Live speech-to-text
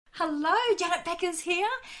Hello, Janet Beckers here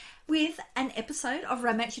with an episode of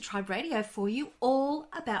Romance Your Tribe Radio for you, all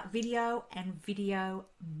about video and video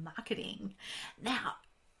marketing. Now,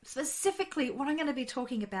 specifically, what I'm going to be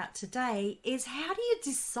talking about today is how do you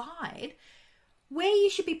decide where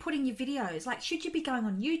you should be putting your videos? Like, should you be going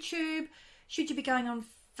on YouTube? Should you be going on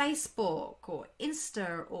Facebook or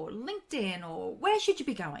Insta or LinkedIn, or where should you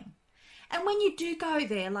be going? And when you do go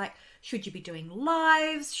there, like, should you be doing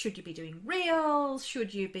lives? Should you be doing reels?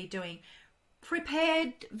 Should you be doing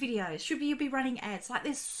prepared videos? Should you be running ads? Like,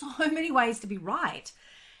 there's so many ways to be right.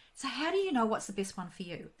 So how do you know what's the best one for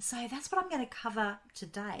you? So that's what I'm going to cover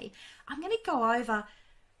today. I'm going to go over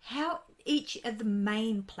how each of the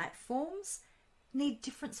main platforms need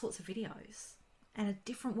different sorts of videos and a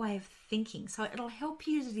different way of thinking. So it'll help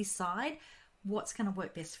you to decide what's going to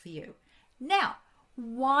work best for you. Now,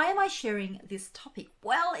 why am I sharing this topic?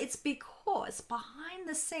 Well, it's because behind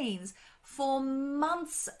the scenes for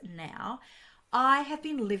months now, I have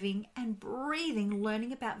been living and breathing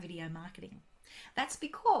learning about video marketing. That's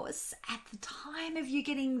because at the time of you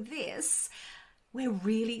getting this, we're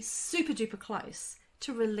really super duper close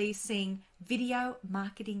to releasing Video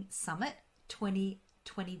Marketing Summit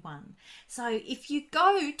 2021. So if you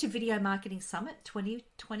go to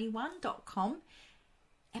videomarketingsummit2021.com,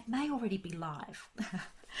 it may already be live.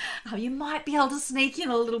 You might be able to sneak in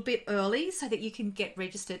a little bit early so that you can get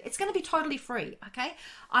registered. It's going to be totally free, okay?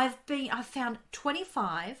 I've found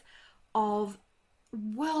 25 of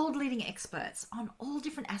world-leading experts on all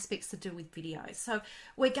different aspects to do with video. So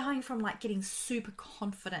we're going from like getting super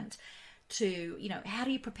confident to, how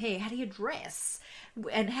do you prepare? How do you dress?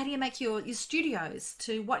 And how do you make your studios?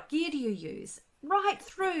 To what gear do you use? Right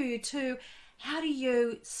through to how do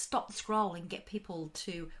you stop the scroll and get people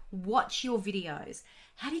to watch your videos?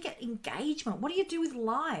 How do you get engagement? What do you do with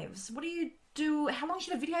lives? What do you do? How long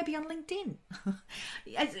should a video be on LinkedIn?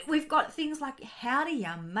 We've got things like, how do you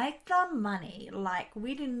make the money? Like,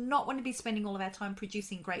 we do not want to be spending all of our time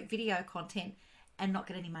producing great video content and not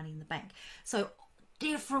get any money in the bank. So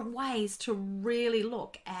different ways to really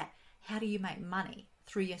look at how do you make money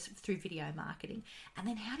through video marketing, and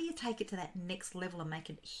then how do you take it to that next level and make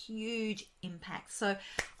a huge impact. So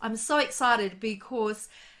I'm so excited because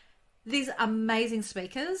these amazing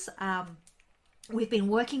speakers, we've been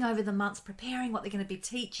working over the months preparing what they're going to be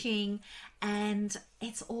teaching, and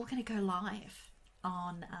it's all going to go live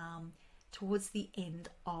on towards the end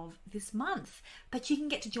of this month. But you can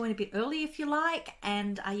get to join a bit early if you like,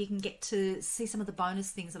 and you can get to see some of the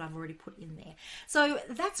bonus things that I've already put in there. So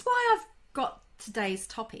that's why I've got today's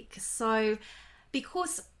topic. So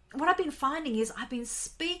because what I've been finding is I've been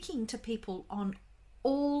speaking to people on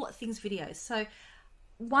all things video. So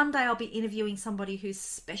one day I'll be interviewing somebody whose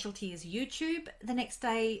specialty is YouTube, the next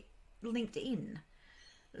day LinkedIn,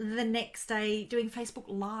 the next day doing Facebook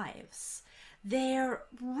Lives. They're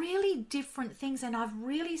really different things, and I've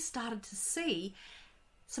really started to see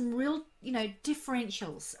some real,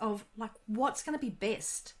 differentials of like what's going to be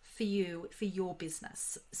best for you, for your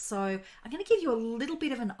business. So I'm going to give you a little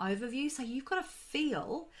bit of an overview so you've got a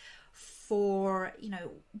feel for,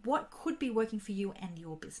 what could be working for you and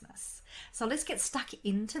your business. So let's get stuck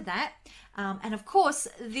into that. And of course,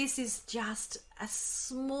 this is just a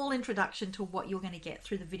small introduction to what you're going to get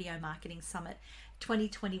through the Video Marketing Summit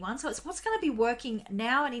 2021. So it's what's going to be working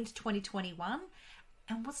now and into 2021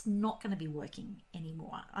 and what's not going to be working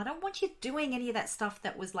anymore. I don't want you doing any of that stuff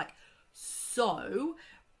that was like,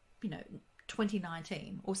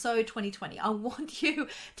 2019 or so 2020. I want you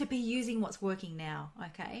to be using what's working now,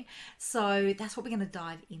 okay? So that's what we're going to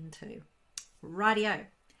dive into. Rightio.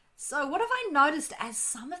 So what have I noticed as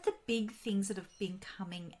some of the big things that have been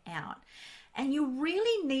coming out? And you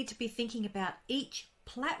really need to be thinking about each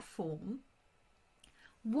platform.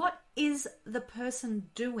 What is the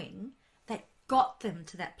person doing that got them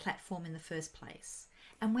to that platform in the first place?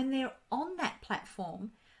 And when they're on that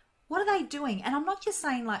platform, what are they doing? And I'm not just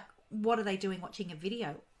saying like, what are they doing watching a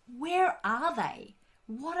video? Where are they?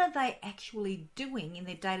 What are they actually doing in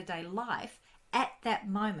their day-to-day life at that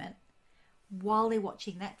moment while they're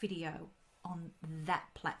watching that video on that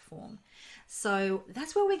platform? So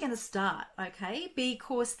that's where we're going to start, okay?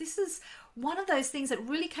 Because this is one of those things that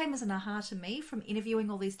really came as an aha to me from interviewing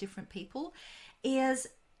all these different people, is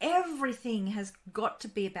everything has got to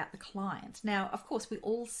be about the client. Now, of course, we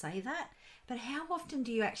all say that, but how often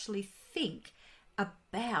do you actually think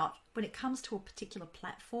about, when it comes to a particular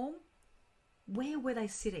platform, where were they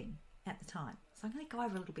sitting at the time? So I'm going to go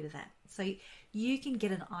over a little bit of that so you can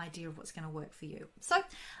get an idea of what's going to work for you. So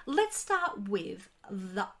let's start with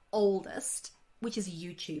the oldest, which is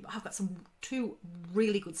YouTube. I've got two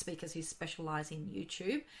really good speakers who specialize in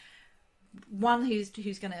YouTube. one who's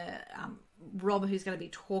going to Rob, who's going to be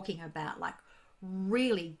talking about like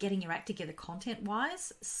really getting your act together content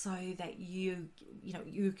wise, so that you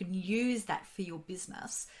can use that for your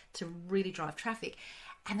business to really drive traffic.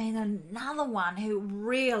 And then another one who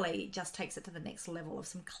really just takes it to the next level of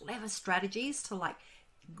some clever strategies to like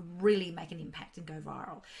really make an impact and go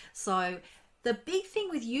viral. So the big thing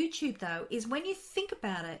with YouTube though is, when you think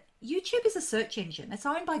about it, YouTube is a search engine. It's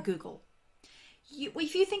owned by Google.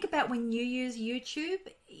 If you think about when you use YouTube,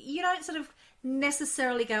 you don't sort of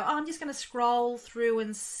necessarily go, oh, I'm just going to scroll through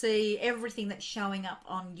and see everything that's showing up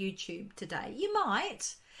on YouTube today. You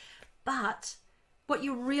might, but what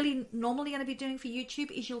you're really normally going to be doing for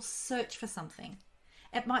YouTube is you'll search for something.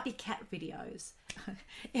 It might be cat videos.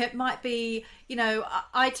 It might be,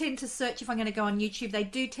 I tend to search if I'm going to go on YouTube. They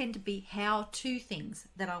do tend to be how-to things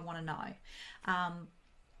that I want to know.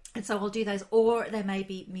 And so I'll do those, or there may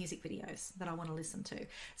be music videos that I want to listen to.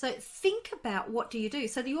 So think about, what do you do?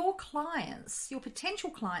 So your clients, your potential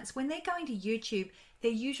clients, when they're going to YouTube,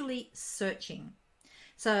 they're usually searching.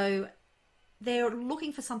 So they're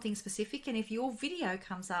looking for something specific. And if your video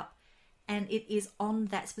comes up and it is on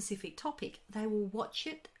that specific topic, they will watch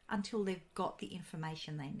it until they've got the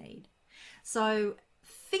information they need. So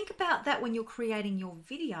think about that when you're creating your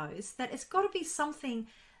videos, that it's got to be something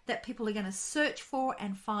that people are going to search for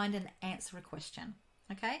and find and answer a question.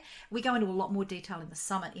 Okay, we go into a lot more detail in the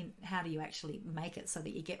summit in how do you actually make it so that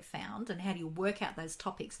you get found, and how do you work out those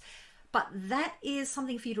topics. But that is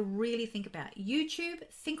something for you to really think about. YouTube,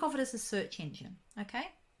 think of it as a search engine. Okay,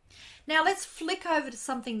 now let's flick over to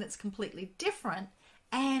something that's completely different,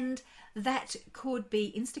 and that could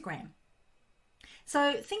be Instagram.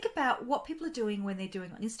 So think about what people are doing when they're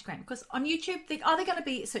doing on Instagram, because on YouTube, they're either going to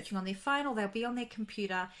be searching on their phone or they'll be on their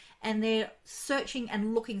computer, and they're searching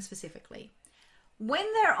and looking specifically. When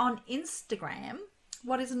they're on Instagram,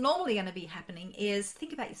 what is normally going to be happening is,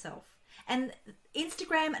 think about yourself. And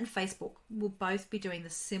Instagram and Facebook will both be doing the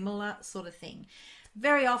similar sort of thing.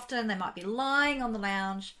 Very often they might be lying on the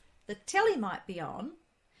lounge, the telly might be on,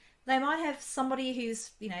 they might have somebody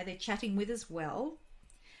who's, they're chatting with as well.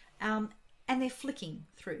 And they're flicking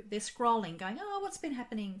through, they're scrolling, going, oh, what's been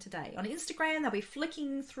happening today? On Instagram, they'll be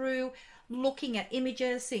flicking through, looking at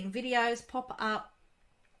images, seeing videos pop up.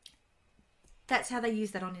 That's how they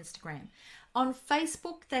use that on Instagram. On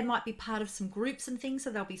Facebook, they might be part of some groups and things, so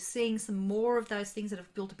they'll be seeing some more of those things that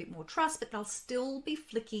have built a bit more trust, but they'll still be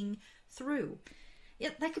flicking through.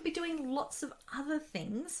 They could be doing lots of other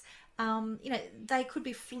things. They could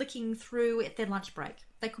be flicking through at their lunch break.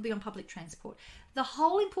 They could be on public transport. The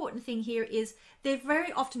whole important thing here is they've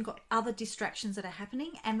very often got other distractions that are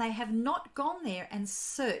happening, and they have not gone there and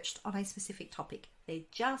searched on a specific topic. They're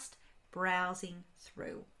just browsing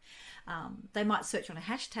through. They might search on a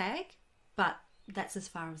hashtag, but that's as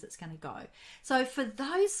far as it's going to go. So for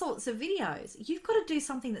those sorts of videos, you've got to do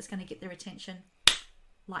something that's going to get their attention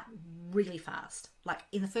like really fast, like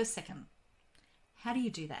in the first second. How do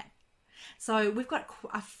you do that? So we've got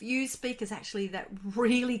a few speakers actually that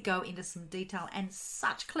really go into some detail and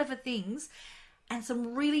such clever things, and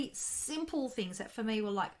some really simple things that for me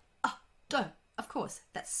were like, oh, duh, of course,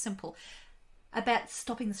 that's simple, about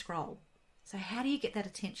stopping the scroll. So how do you get that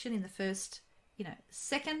attention in the first,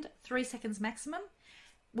 second, 3 seconds maximum,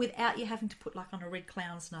 without you having to put like on a red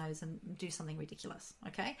clown's nose and do something ridiculous?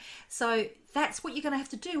 Okay, so that's what you're going to have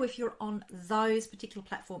to do if you're on those particular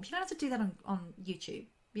platforms. You don't have to do that on YouTube.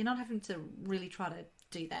 You're not having to really try to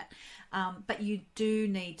do that, but you do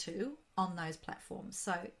need to on those platforms.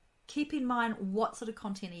 So keep in mind, what sort of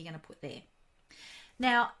content are you going to put there?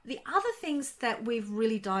 Now, the other things that we've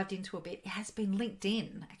really dived into a bit has been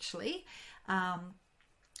LinkedIn, actually.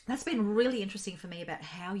 That's been really interesting for me about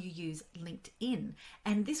how you use LinkedIn.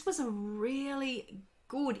 And this was a really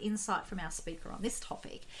good insight from our speaker on this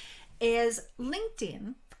topic, is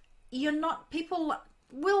LinkedIn, people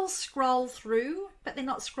will scroll through, but they're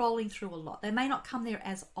not scrolling through a lot. They may not come there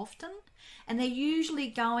as often, and they're usually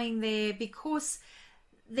going there because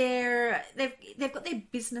they've got their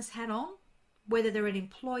business hat on, whether they're an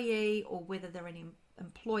employee or whether they're an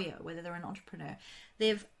employer, whether they're an entrepreneur.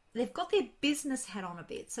 They've got their business hat on a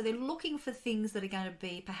bit, so they're looking for things that are going to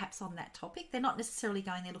be perhaps on that topic. They're not necessarily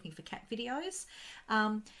going there looking for cat videos,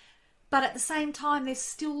 but at the same time, they're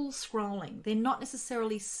still scrolling. They're not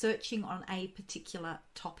necessarily searching on a particular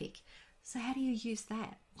topic. So how do you use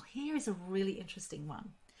that? Well, here is a really interesting one.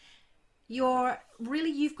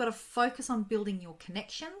 You've got to focus on building your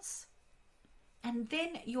connections, and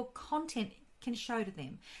then your content can show to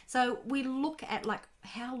them. So we look at like,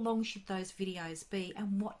 how long should those videos be,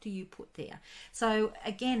 and what do you put there? So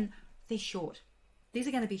again, they're short. These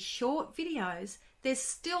are going to be short videos there's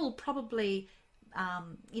still probably,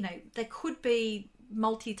 there could be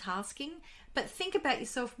multitasking, but think about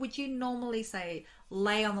yourself. Would you normally say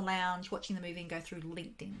lay on the lounge watching the movie and go through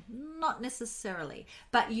LinkedIn? Not necessarily,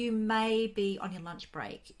 but you may be on your lunch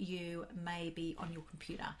break, you may be on your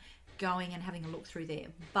computer going and having a look through there,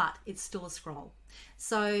 but it's still a scroll.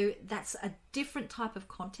 So that's a different type of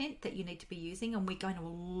content that you need to be using, and we go into a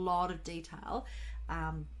lot of detail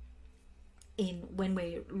in when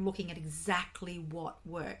we're looking at exactly what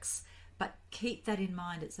works. But keep that in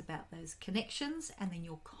mind. It's about those connections, and then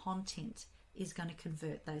your content is going to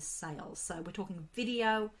convert those sales. So we're talking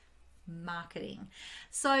video marketing.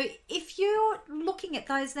 So if you're looking at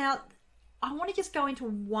those now, I want to just go into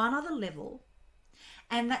one other level,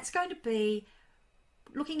 and that's going to be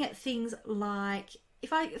looking at things like,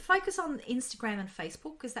 if I focus on Instagram and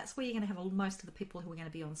Facebook, because that's where you're going to have most of the people who are going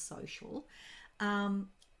to be on social,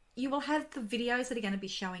 you will have the videos that are going to be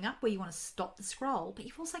showing up where you want to stop the scroll, but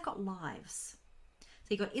you've also got lives. So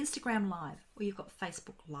you've got Instagram Live, or you've got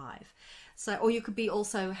Facebook Live. So, or you could be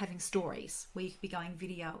also having stories where you could be going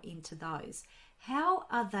video into those. How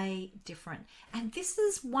are they different? And this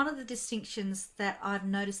is one of the distinctions that I've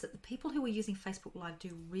noticed that the people who are using Facebook Live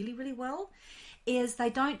do really, really well, is they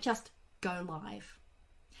don't just go live.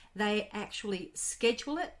 They actually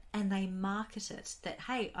schedule it and they market it that,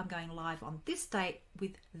 hey, I'm going live on this date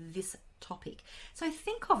with this topic. So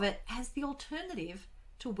think of it as the alternative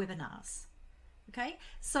to webinars. Okay,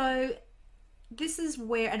 so this is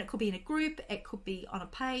where, and it could be in a group, it could be on a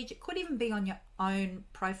page, it could even be on your own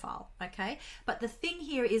profile, okay? But the thing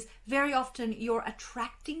here is very often you're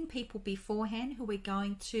attracting people beforehand who are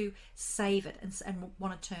going to save it and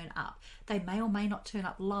want to turn up. They may or may not turn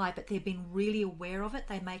up live, but they've been really aware of it.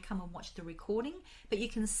 They may come and watch the recording, but you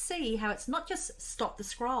can see how it's not just stop the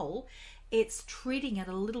scroll, it's treating it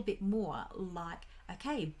a little bit more like,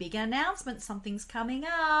 okay, big announcement, something's coming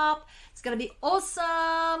up, it's going to be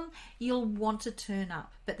awesome, you'll want to turn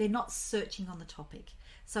up, but they're not searching on the topic.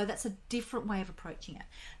 So that's a different way of approaching it.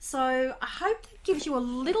 So I hope that gives you a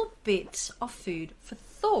little bit of food for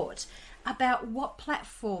thought about what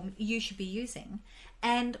platform you should be using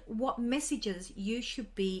and what messages you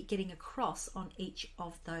should be getting across on each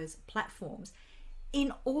of those platforms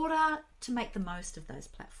in order to make the most of those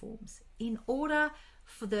platforms, in order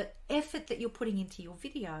for the effort that you're putting into your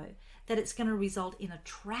video, that it's going to result in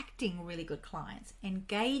attracting really good clients,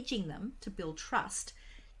 engaging them to build trust,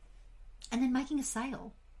 and then making a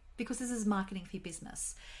sale, because this is marketing for your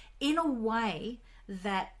business in a way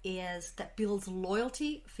that builds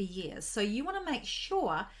loyalty for years. So you want to make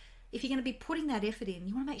sure, if you're going to be putting that effort in,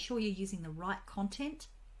 you want to make sure you're using the right content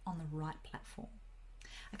on the right platform.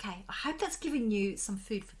 Okay, I hope that's given you some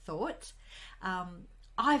food for thought.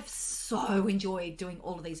 I've so enjoyed doing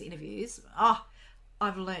all of these interviews.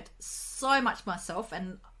 I've learnt so much myself,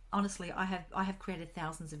 and honestly, I have created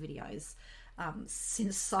thousands of videos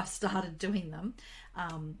since I started doing them.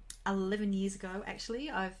 11 years ago, actually,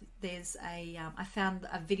 I found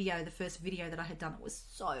a video, the first video that I had done. It was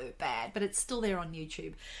so bad, but it's still there on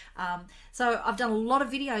YouTube. So I've done a lot of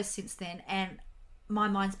videos since then, and my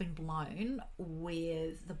mind's been blown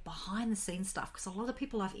with the behind the scenes stuff, because a lot of the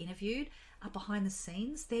people I've interviewed are behind the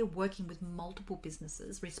scenes. They're working with multiple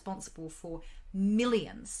businesses responsible for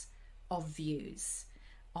millions of views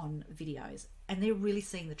on videos, and they're really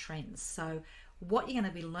seeing the trends. So what you're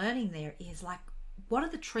going to be learning there is, like, what are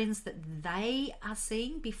the trends that they are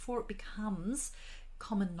seeing before it becomes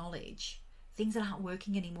common knowledge, things that aren't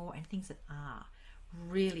working anymore and things that are.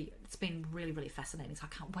 Really, it's been really, really fascinating. So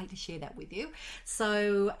I can't wait to share that with you.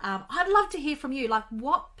 So I'd love to hear from you. Like,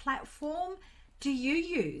 what platform do you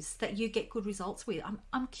use that you get good results with?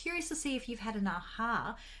 I'm curious to see if you've had an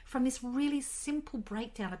aha from this really simple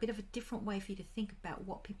breakdown, a bit of a different way for you to think about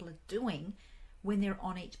what people are doing when they're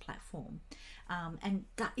on each platform. And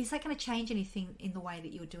is that going to change anything in the way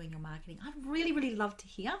that you're doing your marketing? I'd really, really love to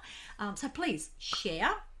hear. So please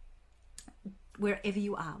share wherever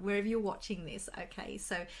you are, wherever you're watching this. Okay,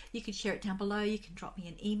 so you can share it down below. You can drop me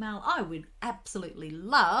an email. I would absolutely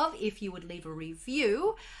love if you would leave a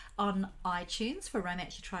review on iTunes for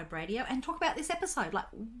Romance Your Tribe Radio and talk about this episode. Like,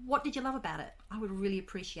 what did you love about it? I would really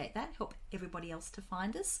appreciate that. Help everybody else to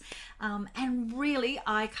find us. And really,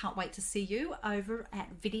 I can't wait to see you over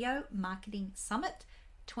at Video Marketing Summit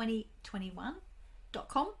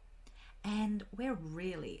 2021.com. And we're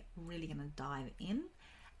really, really going to dive in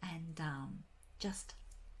and just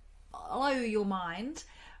blow your mind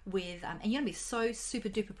with, and you're going to be so super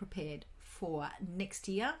duper prepared for next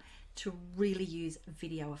year to really use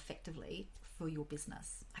video effectively for your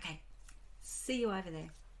business. Okay, see you over there.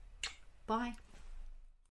 Bye.